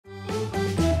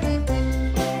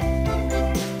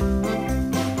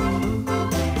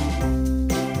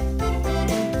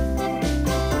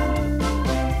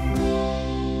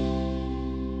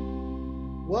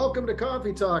to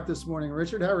Coffee Talk this morning.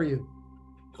 Richard, how are you?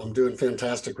 I'm doing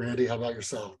fantastic, Randy. How about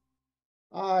yourself?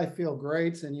 I feel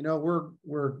great. And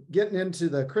we're getting into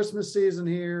the Christmas season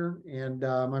here, and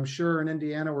I'm sure in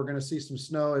Indiana we're going to see some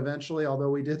snow eventually,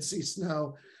 although we did see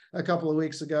snow a couple of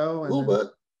weeks ago, A and little bit.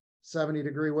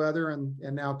 70-degree weather and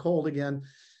now cold again.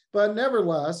 But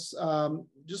nevertheless,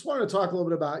 just wanted to talk a little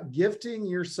bit about gifting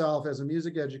yourself as a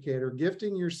music educator,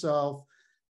 gifting yourself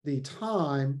the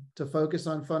time to focus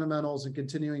on fundamentals and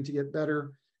continuing to get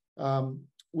better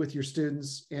with your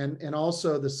students, and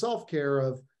also the self-care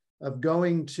of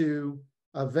going to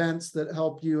events that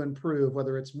help you improve,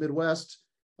 whether it's Midwest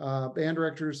Band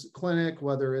Directors Clinic,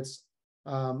 whether it's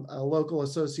a local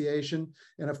association,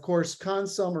 and of course,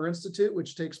 Conn-Selmer Institute,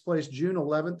 which takes place June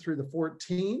 11th through the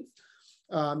 14th.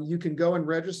 You can go and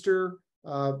register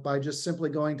by just simply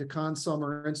going to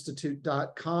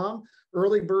conselmerinstitute.com.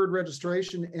 Early bird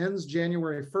registration ends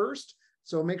January 1st.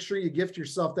 So make sure you gift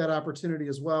yourself that opportunity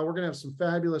as well. We're going to have some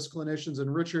fabulous clinicians.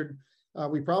 And Richard,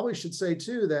 we probably should say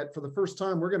too, that for the first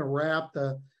time, we're going to wrap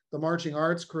the marching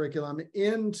arts curriculum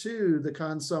into the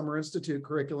Conn-Selmer Institute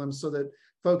curriculum so that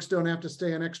folks don't have to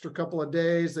stay an extra couple of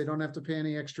days. They don't have to pay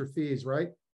any extra fees,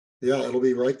 right? Yeah, it'll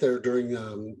be right there during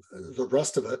the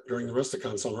rest of it, during the rest of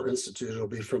Conn-Selmer Institute. It'll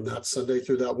be from that Sunday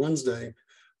through that Wednesday,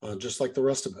 just like the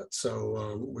rest of it.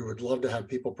 So we would love to have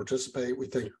people participate. We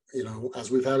think,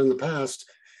 as we've had in the past,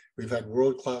 we've had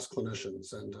world-class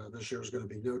clinicians, and this year is going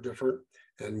to be no different.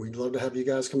 And we'd love to have you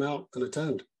guys come out and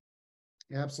attend.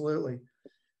 Absolutely.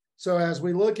 So as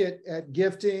we look at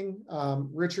gifting,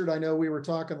 Richard, I know we were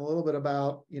talking a little bit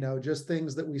about, just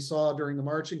things that we saw during the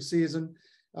marching season.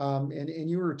 And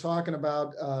you were talking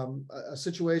about a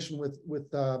situation with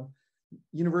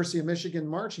University of Michigan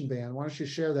Marching Band. Why don't you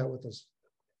share that with us?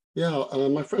 Yeah,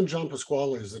 my friend John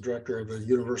Pasquale is the director of the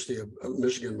University of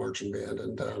Michigan Marching Band.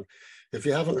 And if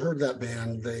you haven't heard that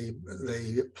band, they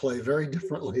play very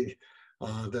differently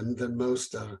than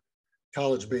most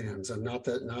college bands. And not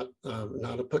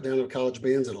a put down of college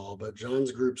bands at all, but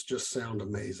John's groups just sound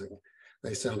amazing.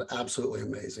 They sound absolutely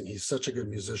amazing. He's such a good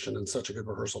musician and such a good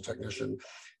rehearsal technician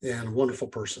and a wonderful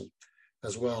person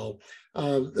as well.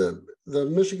 The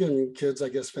Michigan kids, I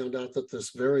guess, found out that this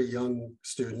very young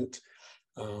student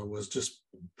was just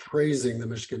praising the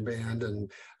Michigan band.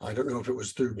 And I don't know if it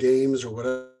was through games or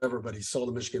whatever, but he saw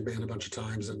the Michigan band a bunch of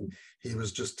times, and he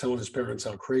was just telling his parents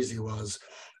how crazy he was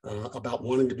about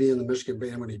wanting to be in the Michigan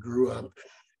band when he grew up.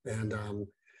 And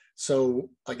so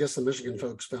I guess the Michigan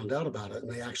folks found out about it, and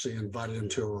they actually invited him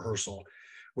to a rehearsal,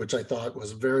 which I thought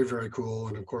was very, very cool.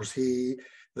 And of course, the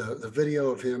video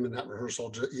of him in that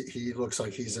rehearsal, he looks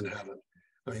like he's in heaven.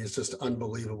 I mean, it's just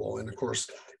unbelievable. And of course,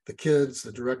 the kids,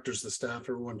 the directors, the staff,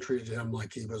 everyone treated him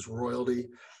like he was royalty.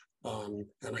 And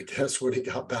I guess when he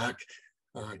got back,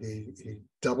 he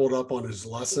doubled up on his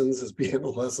lessons, his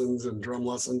piano lessons and drum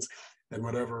lessons and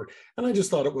whatever. And I just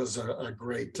thought it was a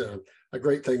great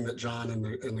thing that John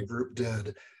and the group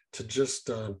did to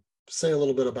just say a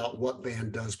little bit about what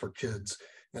band does for kids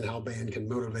and how band can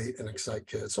motivate and excite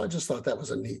kids. So I just thought that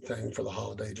was a neat thing for the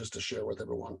holiday just to share with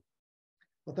everyone.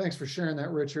 Well, thanks for sharing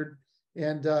that, Richard.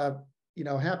 And,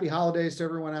 happy holidays to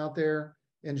everyone out there.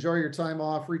 Enjoy your time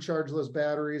off, recharge those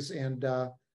batteries, and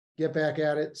get back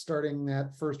at it starting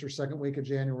that first or second week of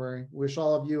January. Wish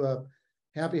all of you a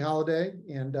happy holiday,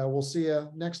 and we'll see you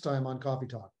next time on Coffee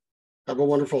Talk. Have a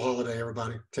wonderful holiday,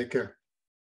 everybody. Take care.